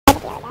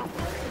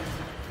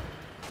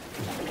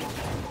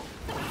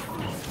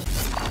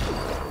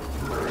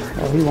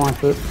he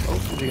wants it. Oh,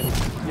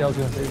 yeah, I was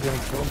gonna say he's gonna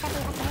kill him.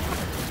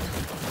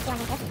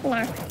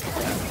 Nah. You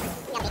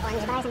got the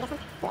orange bars, I'm guessing?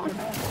 Yeah.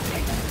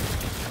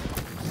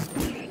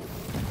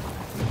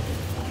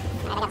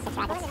 Alright, I got 6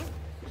 rockets.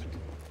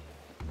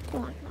 Yeah.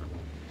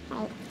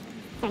 Right.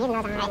 So even though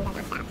it's on red, it does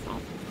not stop,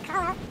 right?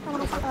 Call out when the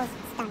headset goes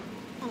stun.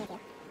 Any of you.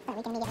 So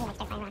we can immediately like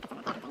start firing rockets on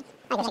it. Yeah.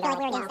 I guess we were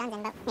getting stuns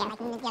in, but yeah, like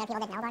the other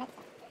people didn't know about it.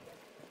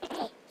 So.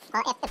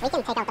 Well, if we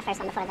can take out the first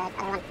one before the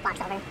other one walks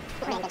over,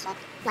 we're in good shape.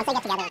 Once they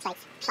get together, it's like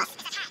plus.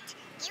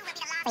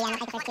 But yeah, like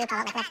the first two call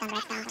out like left stun,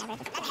 right stun,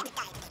 whatever.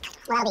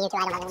 Well, that'll be you two. I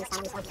don't have any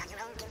stun, so.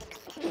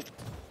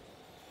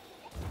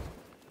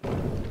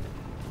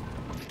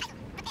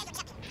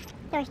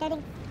 Door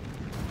starting.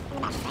 In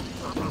the back,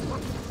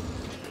 right?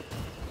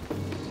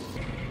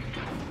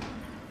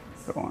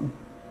 Go on.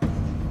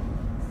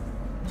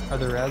 Are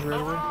there Raz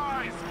right away?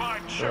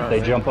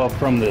 They jump up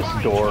from this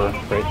door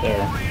right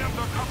there. I'm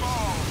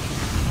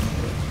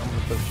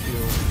gonna put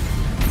shield.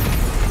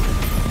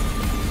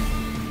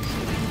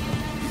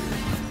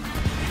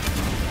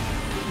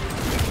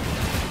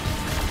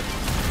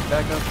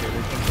 Back up here,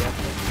 they can get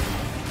me.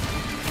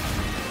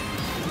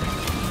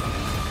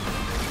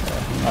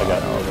 I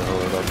got an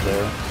overload up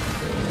there.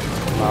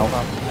 Wow.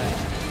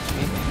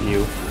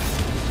 You.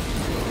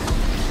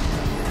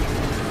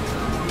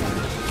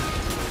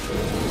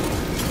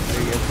 Are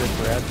you guys good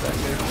for ads back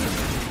there?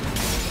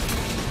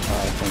 I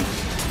think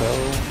so.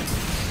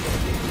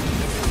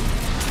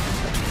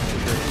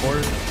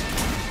 Quarters.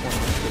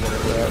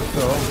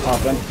 So,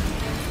 popping.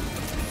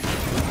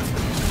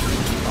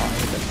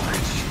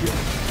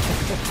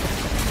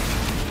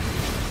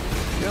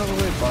 Get out of the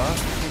way, boss.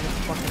 Get the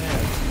fucking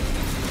ass.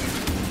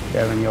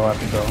 Kevin, you'll have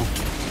to go.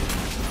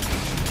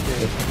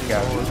 Okay,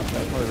 Got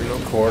where we go?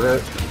 Quarter.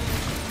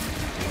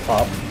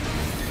 Pop.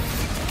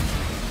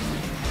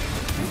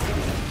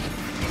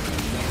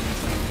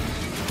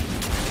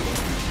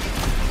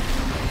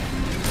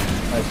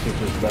 My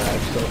super's back,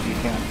 so if you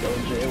can't go,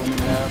 Jay, when you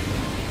have,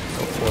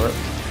 go for it.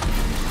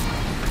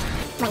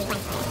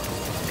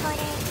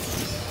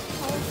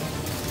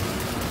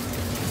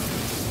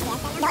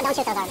 No, don't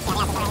shoot those orbs. Yeah, the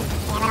others, right?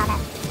 Yeah, let all the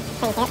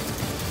things hit.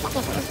 Yeah,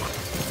 here's the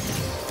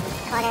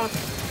quarter.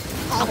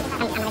 Yeah,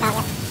 I'm gonna go,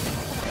 yep.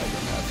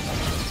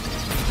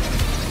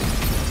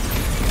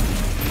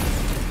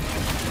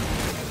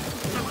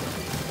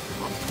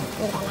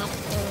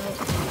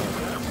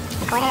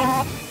 Quarter.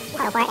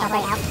 Go for it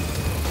out.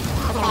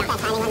 Okay, wait, that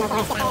timing on those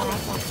orbs. Yeah.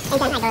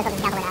 Anytime I go, they'll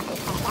just double it up and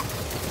split it, yep.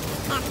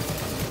 Yeah.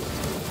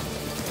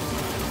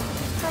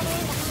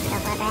 Go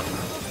for it.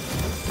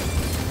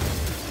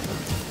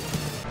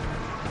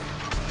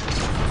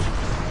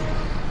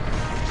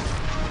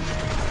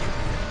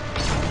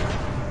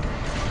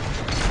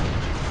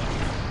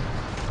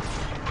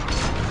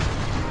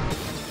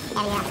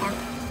 There you go, so.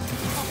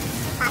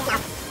 Pop now.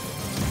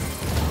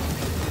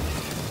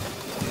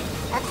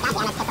 Oops,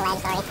 goddammit, took the leg,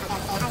 sorry. I'll be able to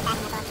see it. I was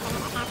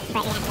backing up a little bit.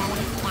 Right, you have to go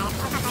again. Got it.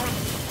 Oh, pop, I went.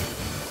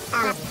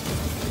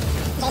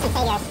 Jason,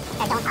 save yours.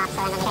 Or don't pop, so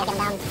then when we get him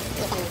down,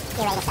 you can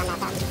be ready to stun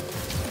that on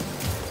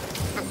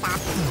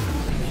stop.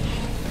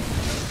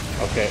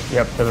 Okay.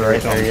 Yep, to the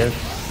right, there he is.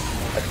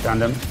 I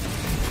stunned him.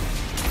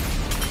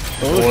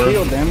 Oh,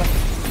 shield, damn it.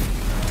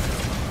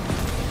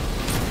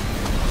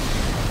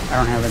 I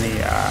don't have any,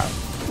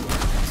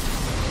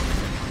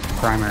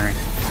 primary.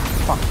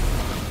 Fuck.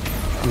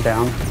 I'm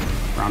down.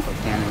 Bronco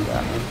cannon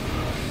got me. I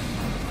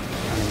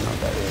don't even know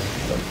what that is,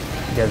 but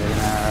you guys are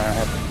gonna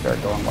have to start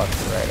going left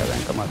to right, I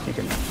think, unless you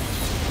can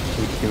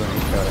keep doing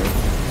each other.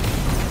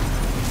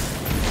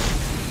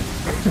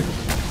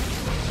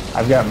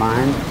 I've got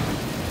mine.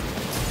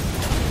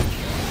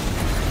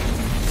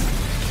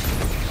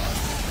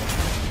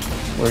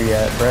 Where you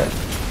at, Brett?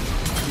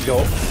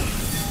 Go.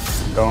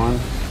 Going.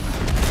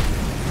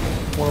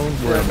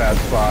 We're in a bad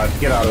spot.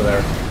 Get out of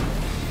there.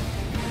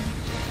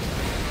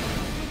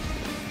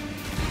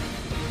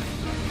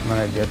 I'm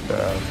gonna get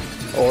the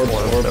Orb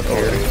up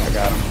here. I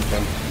got him.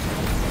 Okay.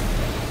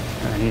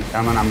 And he's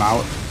coming, I'm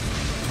out.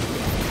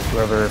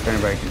 Whoever, if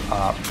anybody can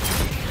pop.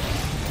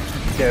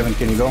 Kevin,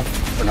 can you go?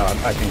 Or not?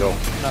 I can go.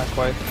 Not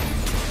quite.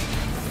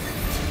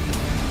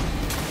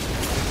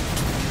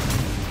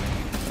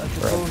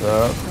 Brett's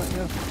up.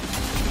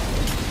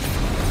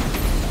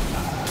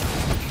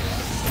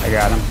 I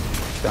got him.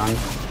 Done.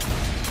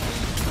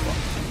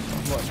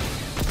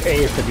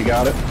 Ace, if you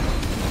got it.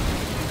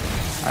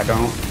 I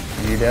don't.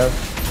 You do?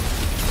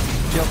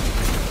 Yep.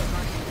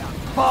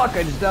 Fuck,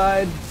 I just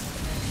died. I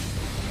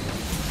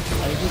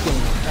think you can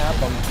tap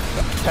him.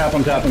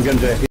 Tap him, good,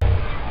 Jay.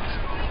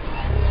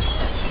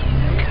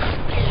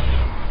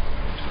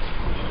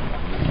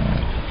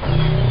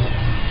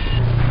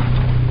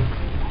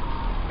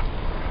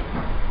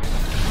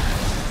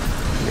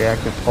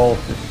 Reactive pulse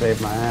just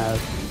saved my ass.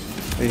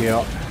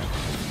 Yeah.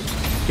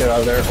 Get out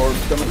of there.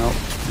 Orb's coming. Nope.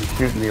 I'm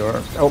shooting the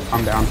orbs. Oh,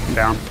 I'm down. I'm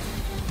down.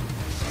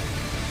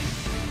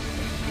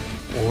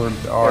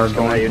 Orbs are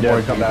going you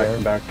towards come you back, there.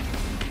 come back.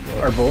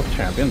 Are both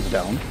champions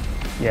down?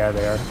 Yeah,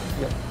 they are.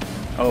 Yep.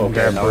 Oh, okay.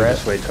 Grab Now we Brett.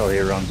 just wait till he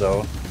runs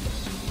out.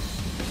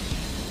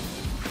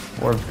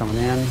 Orbs coming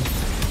in.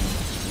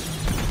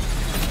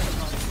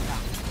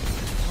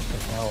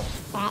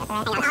 Alright.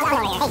 Hang on.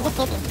 Hey, just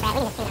shoot me. Right,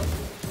 we can just shoot him.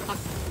 Okay.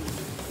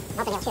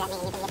 Hopefully he'll shoot at me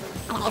and you can get...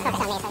 Okay, he's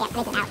focused on me, so yeah, I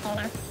think he's out here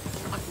now.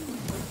 Okay.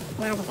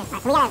 Now it's just this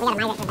part. So we gotta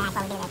migrate to the back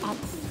while we do this, right?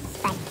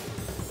 But...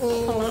 2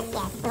 minutes?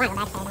 Yeah. We wanna go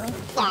back there, don't we?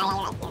 Yeah,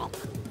 you're right.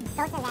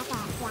 Go to that,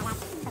 yeah, that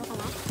function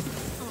there. And then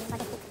we'll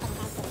just keep taking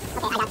turns shooting.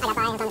 Okay, I got fire as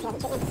long as he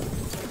doesn't shoot me.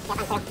 Yep, I'm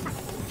through.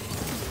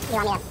 You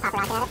want me to pop a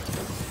rocket at it?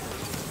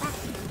 Well, I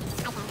can.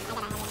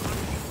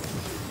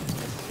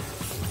 I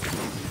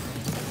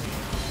gotta have it now.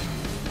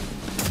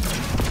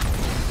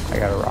 I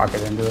got a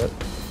rocket into it.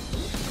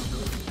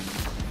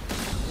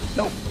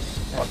 Nope.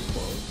 That's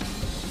close.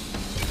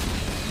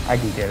 I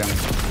can get him.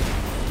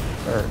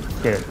 Or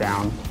get it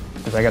down.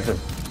 Because I got this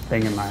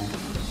thing in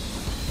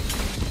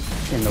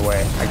the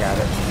way. I got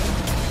it.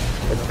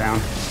 It's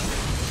down.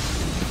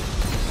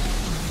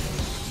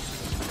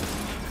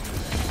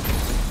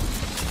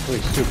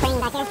 Wait, stupid. Plane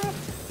back here?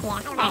 Yeah.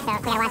 Alright, so we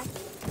gotta watch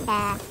the...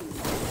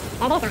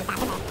 There's no stop, is there? Not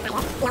yet.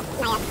 Nope,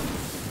 not yet.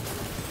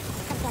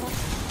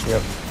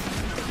 Yep.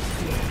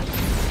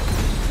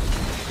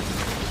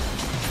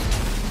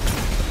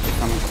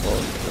 Coming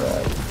close,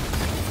 right.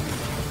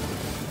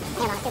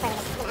 Hey, well, super, we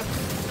just,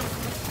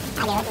 I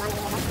do it, you want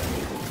me to do it?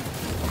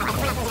 We're not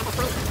losing at this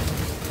point.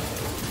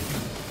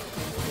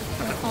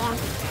 I'm not here. Okay,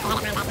 I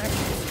got mine back now.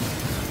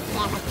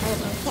 Yeah, but we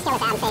can just kill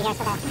this Adam Savior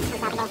so the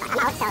unstoppable. I'm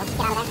out, so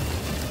get out of there.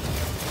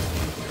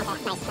 Okay, nice.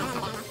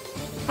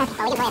 Okay,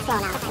 so we can play it slow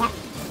now. Yep.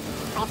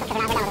 Play it slow, because we're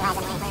not with the lives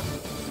anyway.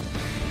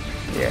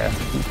 Yeah,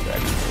 he's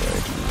back.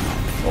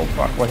 Oh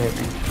fuck, what hit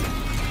me?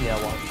 Yeah,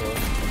 watch those.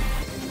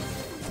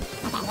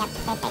 Okay, yep,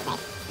 safe.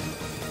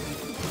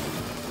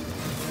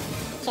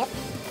 Shoot.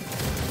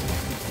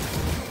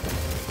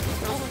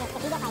 Now, if you get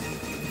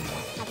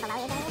like below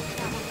you there, if you're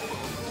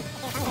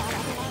hungry,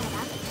 there you go.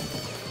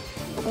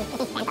 Is he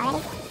spent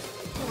already?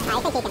 I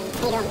think he can do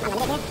him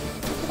unlimited here.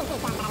 He can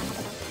keep going, but I don't think he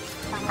can.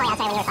 Oh yeah,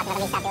 sorry, when you were talking about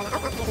him, he stopped doing that. Oh,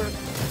 there's more.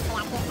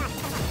 Yeah, he's not. If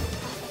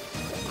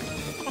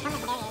they're coming up the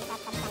barriers,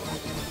 that's fine.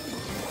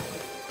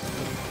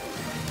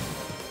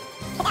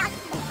 Get out!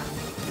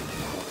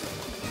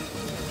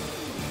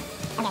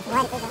 Okay,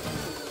 what is it?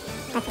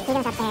 Let's see, he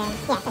goes up there.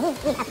 Yeah, so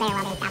he's up there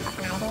while there's downfall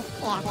come out, isn't he?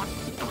 Yeah.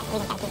 Okay, we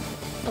just gotta keep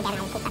them out and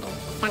keep fucking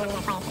down them in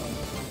their place.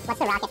 What's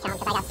the rocket challenge?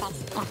 Because I got 6.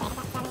 Yeah, 6. I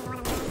got 7 in one of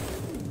them.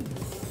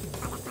 Oh,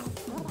 that's funny. I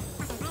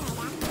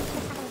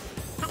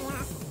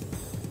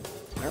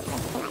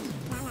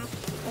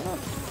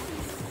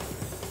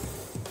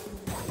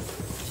need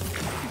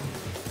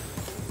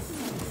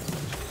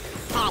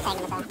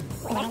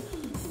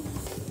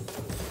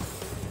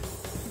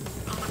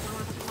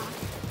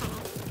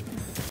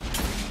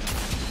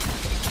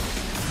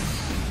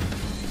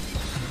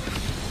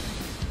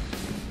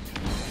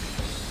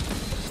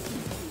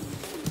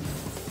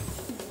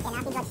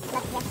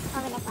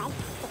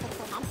get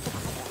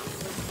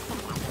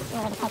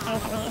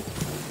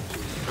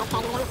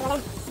fucking primary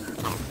down.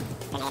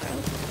 He's fucking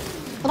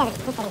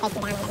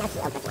cutting me off. Nope,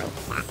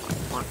 that's too much.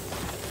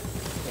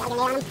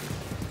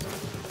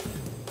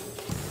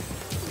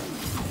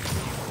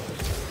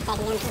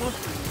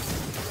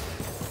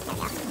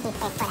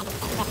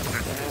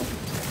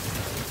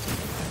 No,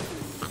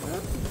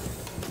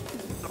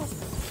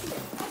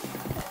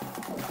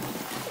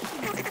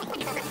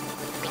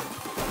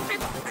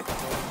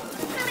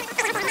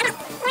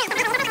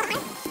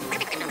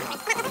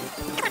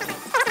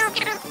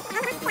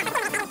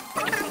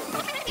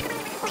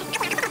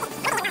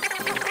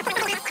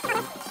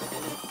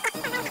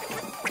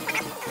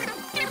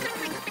 I'm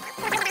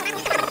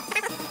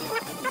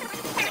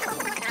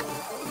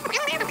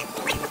not.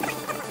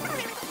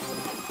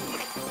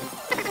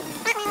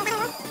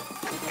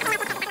 Alright,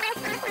 sorry,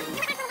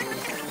 give him a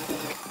wizard.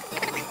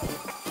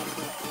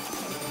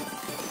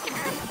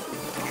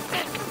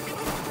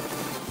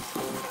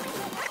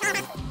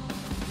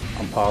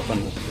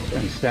 Popping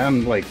and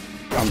stand like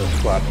on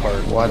this flat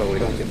part so we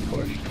don't get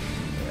pushed.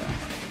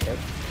 Yeah. Yep.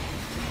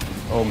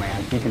 Oh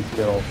man, he can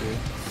still.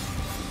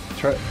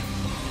 Try.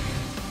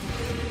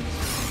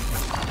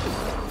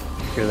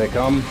 Here they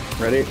come.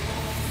 Ready?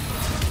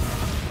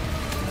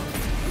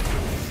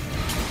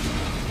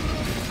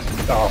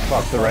 Oh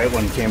fuck! The right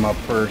one came up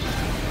first.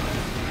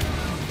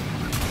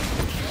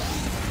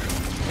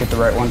 Get the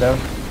right one down.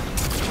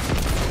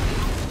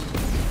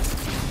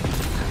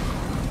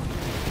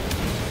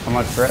 How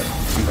much threat?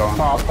 I'm going.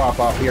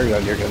 Pop. You're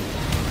good.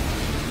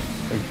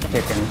 He's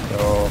kicking,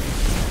 so.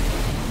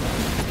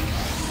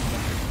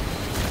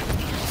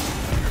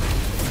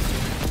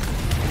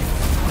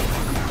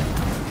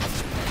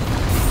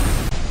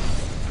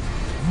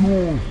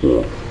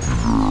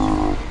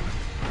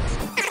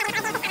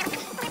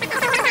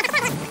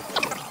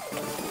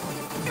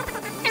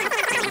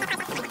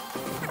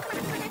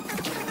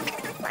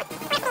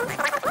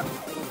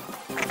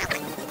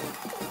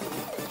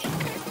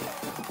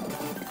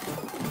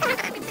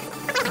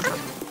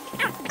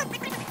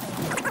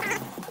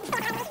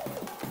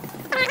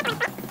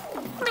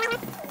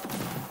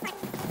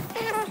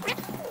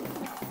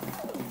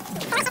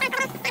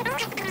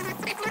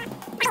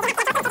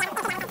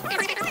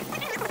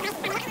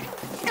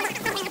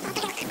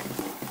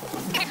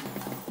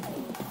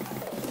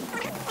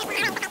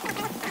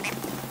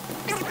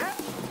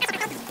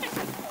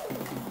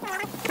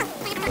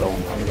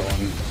 I'm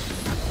going.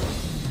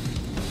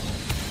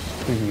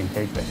 See if you can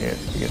take the hit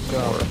to get the Go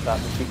orb. stop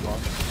the cheek walk.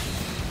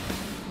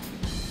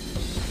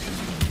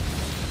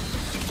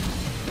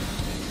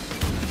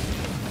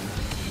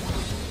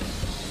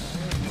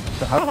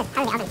 So How does the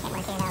oven shit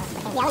work here, though?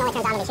 Because the oven only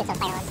turns on when you shoot those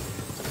fireworks.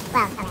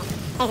 Well, okay.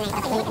 There's an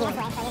angle. You can go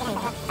through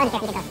there. Oh, you can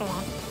go through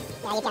there.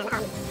 Yeah, you can.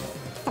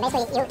 So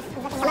basically,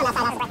 someone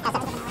outside has to... That's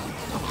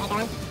the egg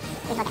going.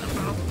 He's looking at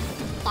it.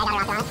 Yeah, I got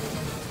a rocket on it.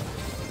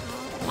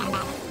 Got him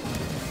back.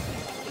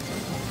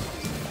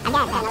 I've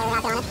got another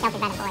rocket on it. Stealth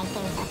is better for it,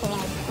 too, so if he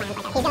really lands like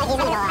that. He's gonna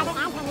go... Are there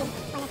ads when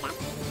it's up?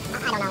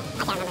 I don't know.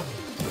 I can't remember.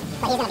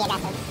 But he's gonna be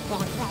aggressive.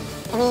 Yeah. Right.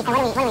 So what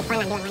are we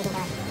planning on doing when he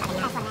goes? I don't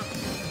know.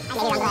 Maybe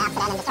run to the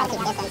opposite end and just try to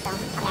keep distance, so...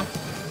 Okay.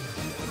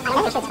 I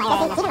wonder if he shoots fire.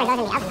 He never goes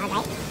in the oven mode,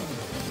 right?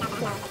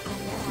 No.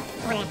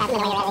 I wonder if that's when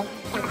you're ready.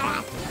 Jump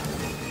across.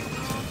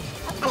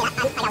 I got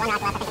one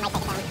rocket left. I think I might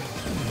take it down.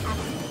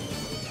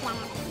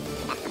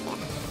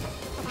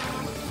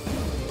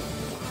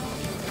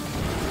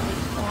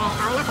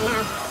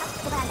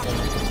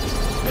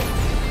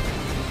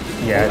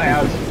 Yeah,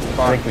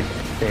 I think we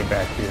should stay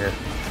back here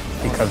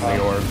because of the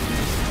orb.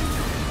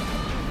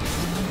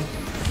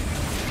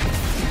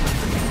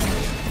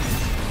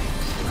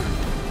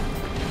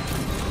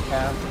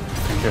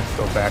 And just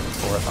go back and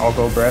forth. I'll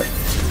go, Brett.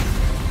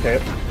 Okay.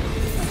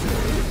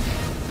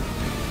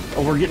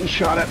 Oh, we're getting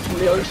shot at from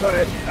the other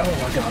side. Oh,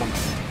 I got him.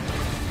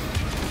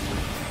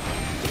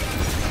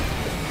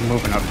 I'm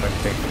moving up so I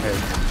can take the hit.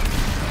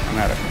 I'm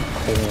at a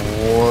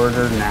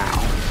quarter now.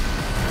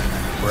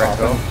 Brett,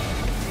 go.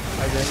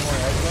 Are there any more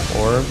eggs left?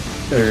 Orb.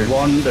 There's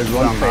one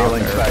some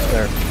phalanx out back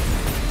there.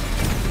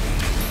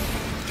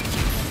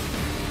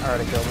 I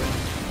already killed it.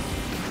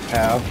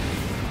 Have.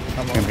 It's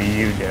gonna be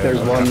you, dude.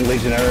 There's one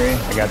legionary.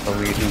 I got the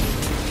legion.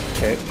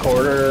 Okay,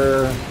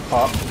 quarter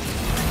pop.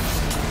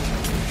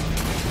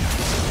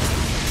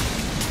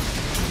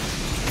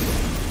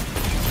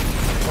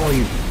 Oh,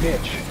 you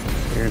bitch.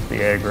 Here's the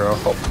aggro.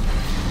 Oh.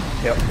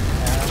 Yep.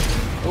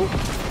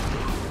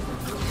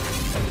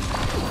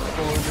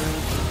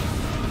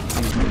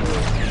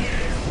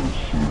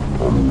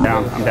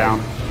 I'm down.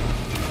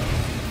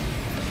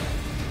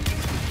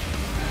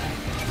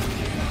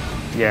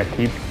 Yeah,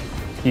 keep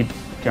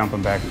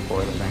jumping back and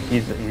forth. I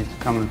think he's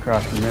coming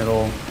across the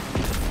middle.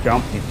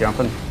 Jump. He's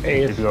jumping.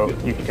 Hey, You should go.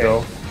 You should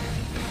go. You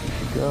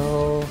should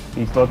go.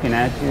 He's looking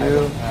at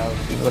you.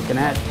 He's looking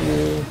at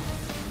you.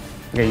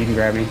 Okay, you can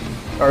grab me.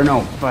 Or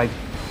no, like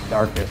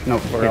darkness. No,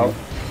 We're out.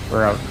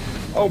 We're out.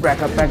 Oh,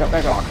 back up.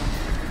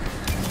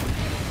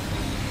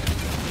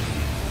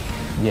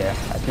 Yeah,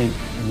 I think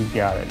you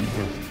got it. You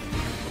just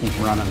keep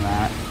running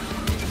that.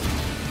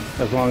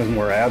 As long as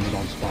more abs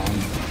don't spawn.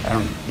 I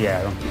don't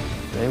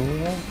think they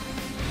will.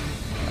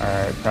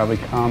 Alright, probably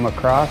come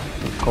across,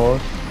 of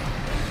course.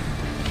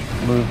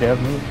 Move, Dev,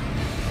 move.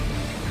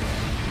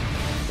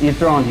 He's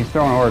throwing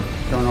orb.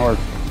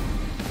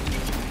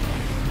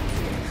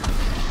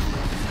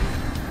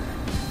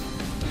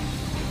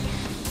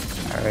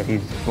 Alright,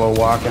 he's slow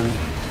walking.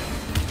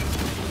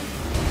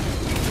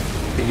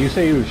 Did you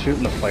say you were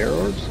shooting the fire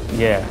orbs?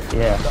 Yeah.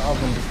 The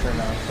oven just turned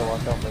on, so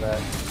watch out for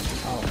that.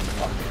 Oh,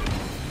 fuck.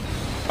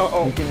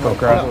 Oh, You can Go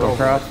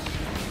across.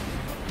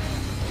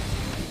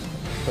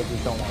 But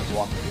just don't want to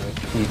walk through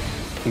it.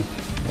 He's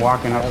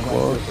walking up I have my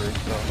close. supers,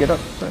 so. Get up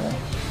there.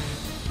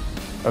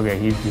 Okay,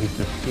 he's just,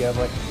 Do you have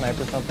like a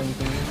sniper or something you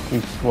can use?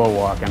 he's slow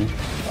walking.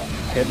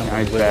 hitting him Now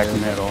he's with back orb.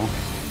 middle.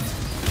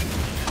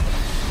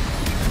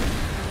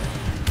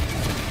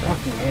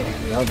 Fucking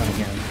hitting the oven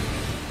again.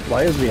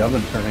 Why is the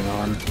oven turning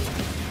on?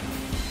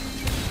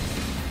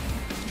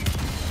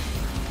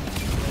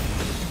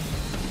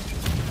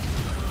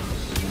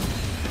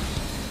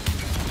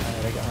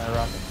 Alright, I got my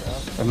rockets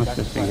out. That must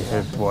just be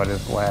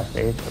his last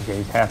ace. Okay,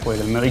 he's halfway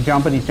to the middle. He's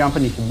jumping, he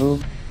should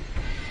move.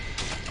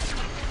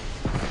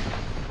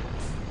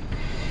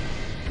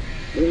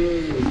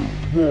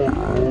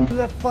 Did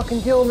that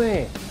fucking kill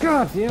me?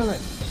 God damn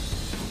it.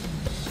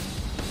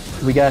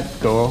 We got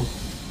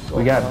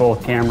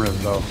both cameras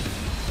though.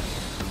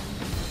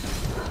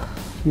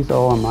 He's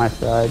all on my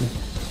side.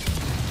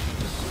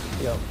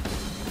 Yep.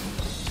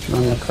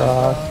 Running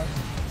across.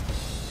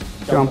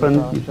 Jumping.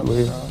 You should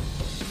leave.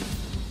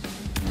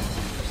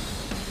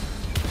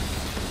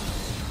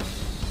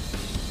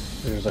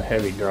 There's a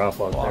heavy drop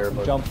out there,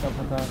 but Jump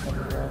across.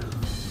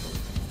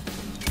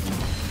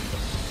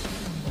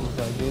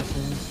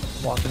 Jason,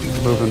 walking your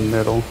way. Moving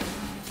middle.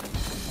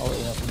 I'll let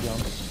you have to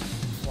jump.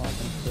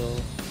 Walking still.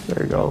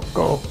 There you go.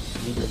 Go.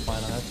 You can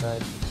find on that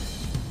side.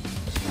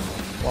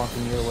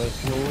 Walking your way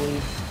slowly.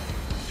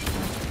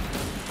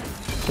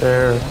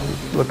 There.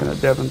 He's looking at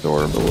Devin's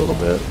orb a little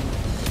bit.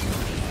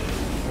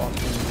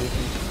 Walking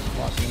Jason.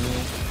 Walking you.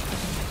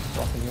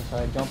 Walking your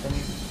side. Jumping.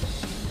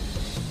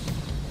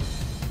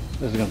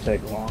 this is gonna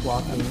take long.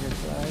 Walking your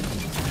side.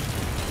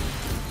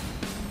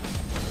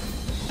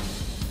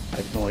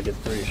 I can only get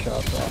 3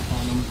 shots off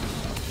on him.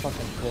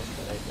 Fucking pissed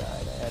that I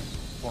died. I had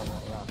 4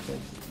 more rockets.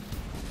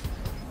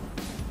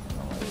 I don't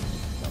know why I didn't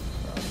jump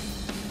across.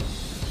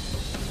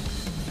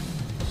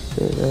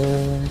 Stay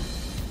there.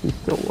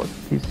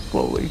 He's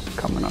slowly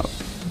coming up.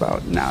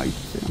 About now you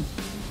see him.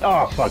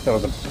 Oh fuck, that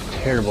was a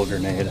terrible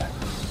grenade.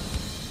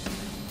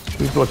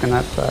 He's looking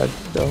that side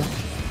still.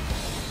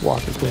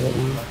 Walking to that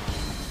one.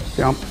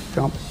 Jump,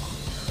 jump.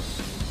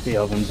 The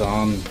oven's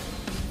on.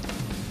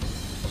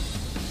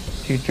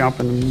 He's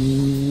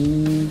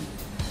jumping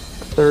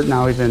third,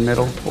 now he's in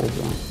middle. Hold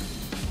on.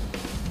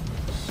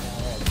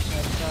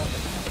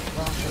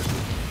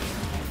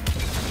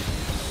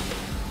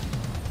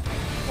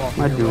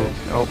 Might do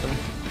open.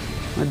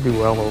 Might do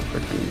well over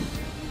freaking.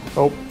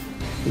 Oh,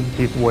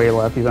 he's way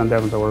left. He's on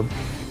Devin's orb.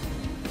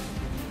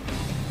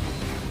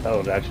 That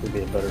would actually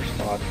be a better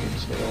spot if you'd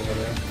stay over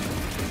there.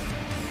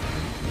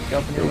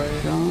 Jumping your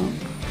way. Jump.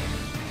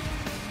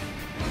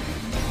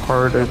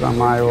 Hard is on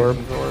my orb.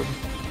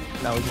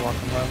 Now he's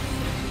walking left.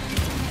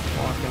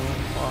 Walking.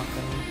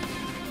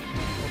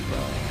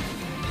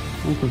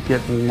 I think he's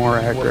getting more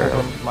accurate.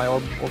 Over my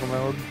orb.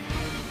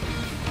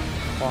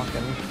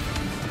 Walking.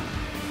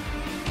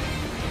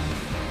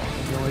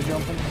 Your way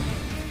jumping.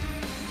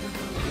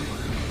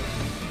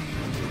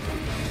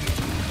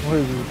 Where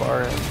is this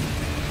bar at?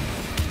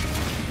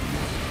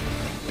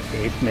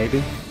 8th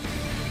maybe?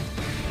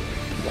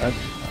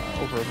 Left?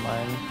 Over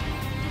mine.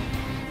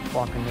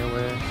 Walking your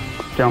way.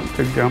 Jump,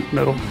 big jump,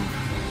 middle.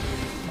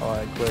 Oh,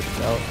 I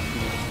glitched out. He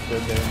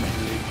stood there and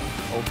he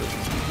opened.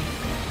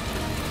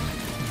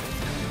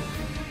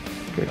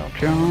 Good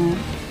jump.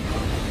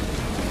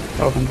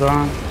 Opens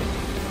on.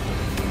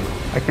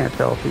 I can't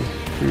tell if he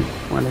shoots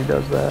when he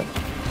does that.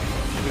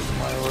 Shooting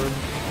my orb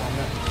on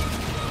it.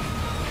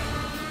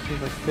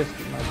 He's like pissed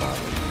at my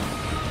body.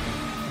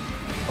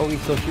 Oh,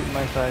 he's still shooting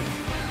my side.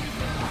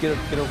 Get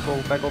up,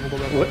 go back over, go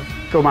back over.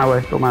 Go my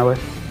way.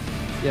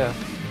 Yeah.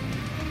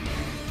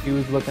 He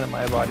was looking at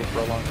my body for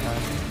a long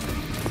time.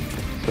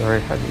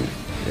 Sorry, I didn't.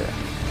 Yeah.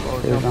 Oh,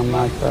 He's on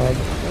my side.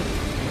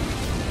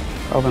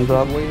 Opens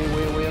up.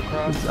 Way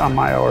across. It's on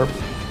my orb.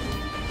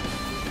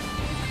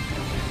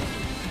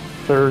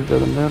 Third to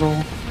the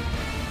middle.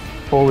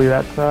 Fully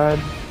that side.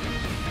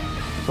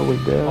 Fully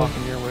dead.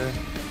 Walking your way.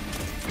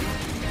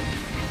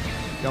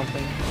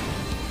 Jumping.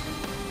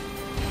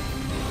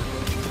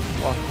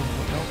 Walking.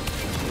 Nope.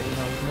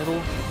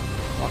 Middle.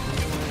 Walking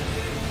your way.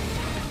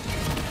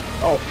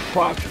 Oh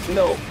fuck,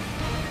 no.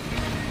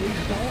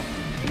 Please don't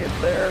get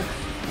there.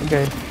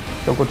 Okay.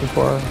 Don't go too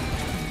far.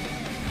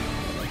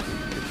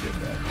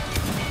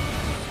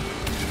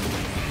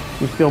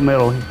 He's still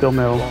middle. Going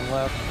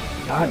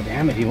left. God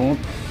damn it, he won't.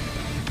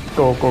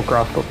 Go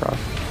cross.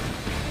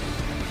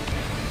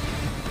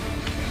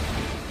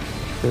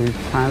 So he's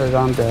kind of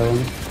on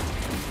Devin.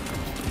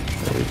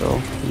 There you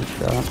go. Good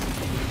shot.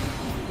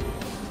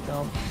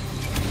 Jump.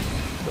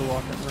 Still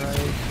walking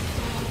right.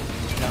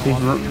 Now He's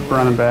walking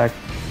running back.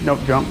 Nope,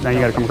 jump. Now you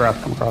gotta come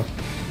across.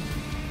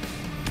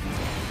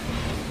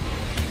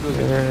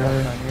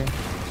 There.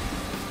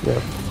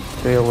 Yep.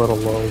 Stay a little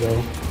low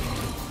though.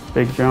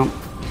 Big jump.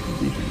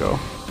 You should go.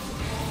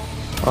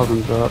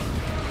 Ovens up.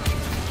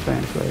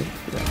 Same place.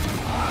 Yeah.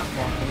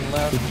 Walking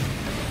left.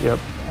 Yep.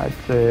 I'd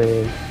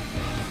say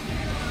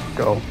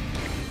go.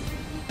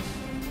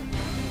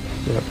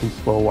 Yep, he's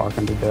slow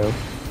walking to death.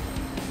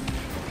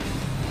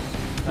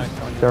 Nice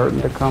one.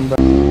 Starting to come back.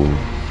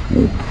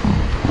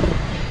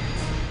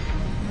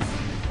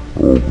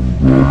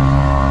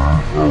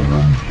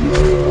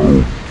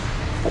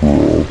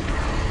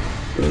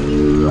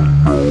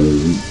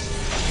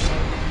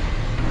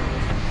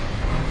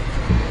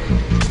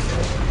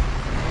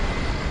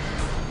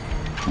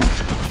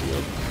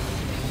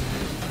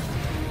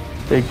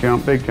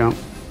 Big jump.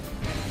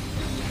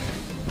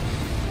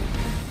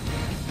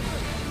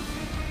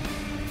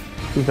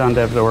 He's on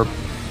Dev's orb.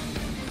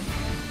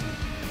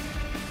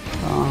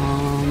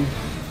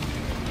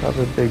 That's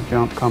a big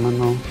jump coming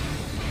though.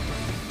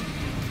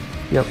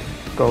 Yep,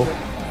 go.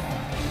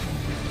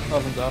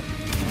 Ovens up.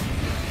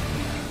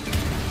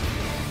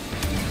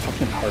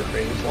 Fucking heart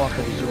rate is Walking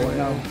crazy your right way.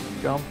 now.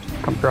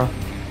 Jumped. Come across.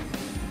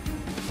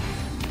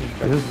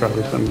 This is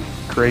probably some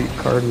great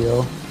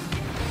cardio.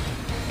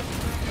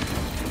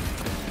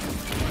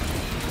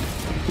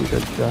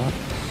 Good shot.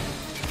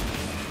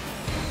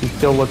 He's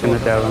still looking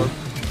at Devin,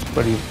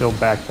 but he's still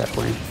back that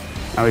way.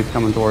 Now he's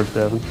coming towards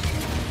Devin.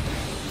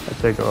 I'd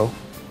say go.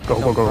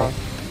 Go.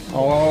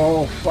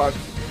 Oh fuck.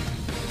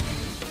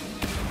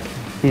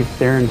 He's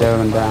staring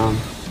Devin down.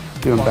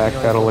 Doing back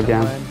pedal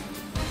again.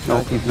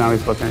 Nope, he's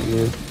looking at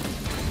you.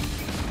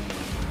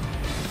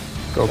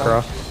 Go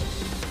across.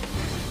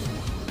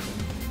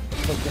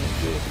 Looking at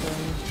Jason.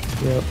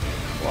 Yep.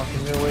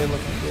 Walking your way,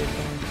 looking at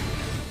Jason.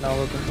 Now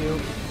looking at you.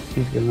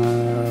 He's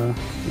gonna,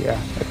 yeah,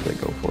 I'd say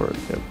go for it.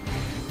 Yep.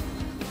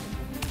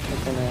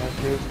 Looking at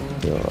Jason.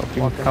 So he's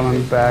Walking coming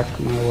Jason. back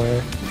my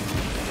way.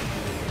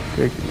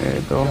 Good, there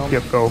you go. Jump.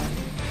 Yep, go.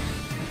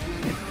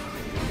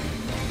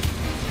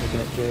 Looking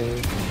at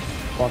Jay.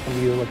 Walking to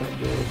you, looking at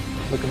Jay.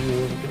 Looking at you,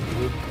 looking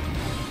at you.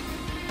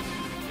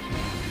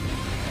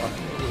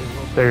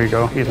 There you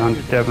go. He's on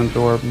Devin's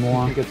orb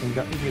more. You get some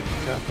shot here.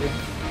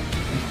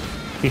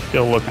 He's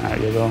still looking at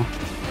you though.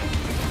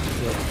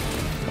 Yep.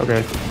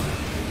 Okay.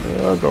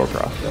 Go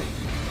across. Yep.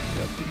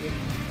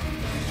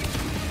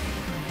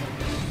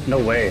 No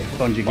way.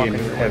 Bungee game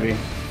is heavy.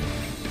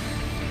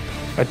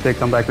 I'd say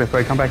come back this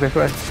way, come back this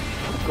way.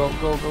 Go,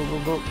 go, go, go,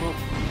 go, go.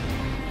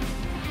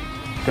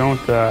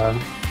 Don't,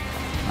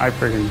 I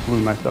friggin'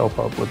 blew myself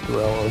up with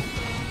Dorello.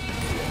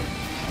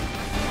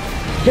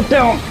 Get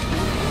down!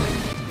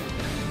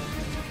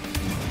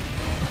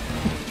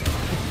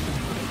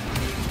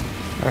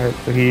 Alright,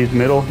 so he's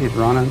middle, he's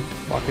running.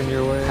 Walking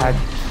your way.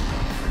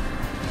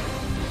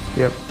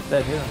 Yep,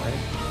 That hit him, right?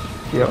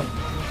 yep.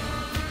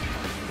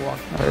 Walk.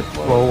 Alright,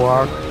 slow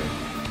walk.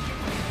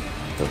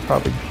 He'll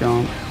probably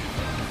jump.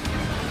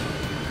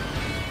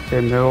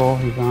 Okay, middle,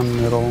 he's on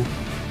middle.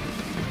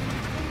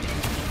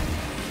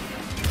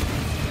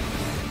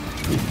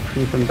 He's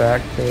creeping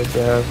back to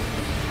death.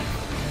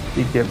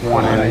 He'd get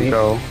one in and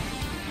go.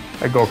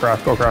 I go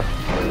across, go across.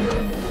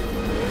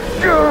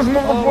 Yes,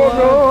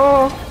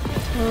 motherfucker!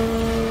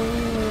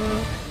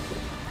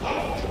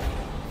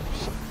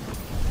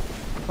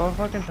 About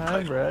fucking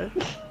time, Brad.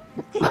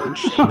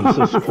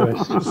 Jesus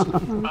Christ.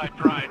 I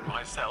pride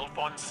myself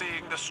on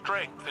seeing the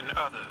strength in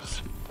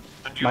others.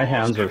 And My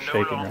hands yours are can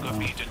shaking no right longer now.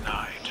 be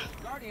denied.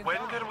 When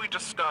can we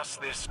discuss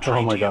this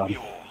Oh my treaty God. of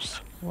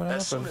yours? What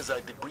As soon happened? as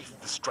I debrief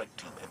the strike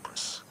team,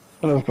 Empress.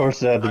 And of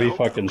course it had to I be hope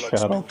the fucking blood's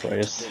Shadow spilled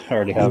Price. today. I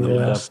already have the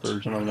Yeah. depth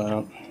version of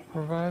that.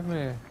 Revive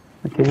me.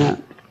 I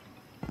can't.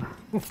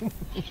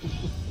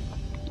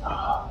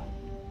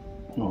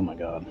 Oh my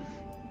God.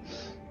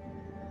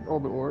 All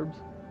the orbs.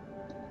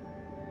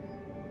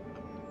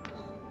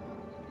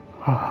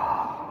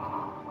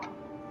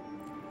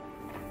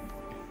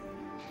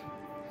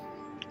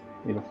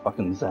 Need a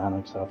fucking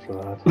Xanax after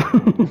that.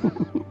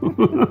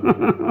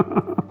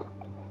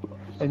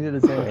 I need a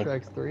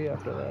Xanax 3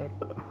 after that.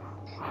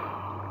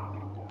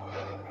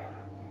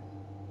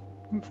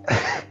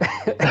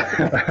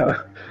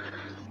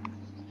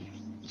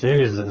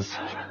 Jesus.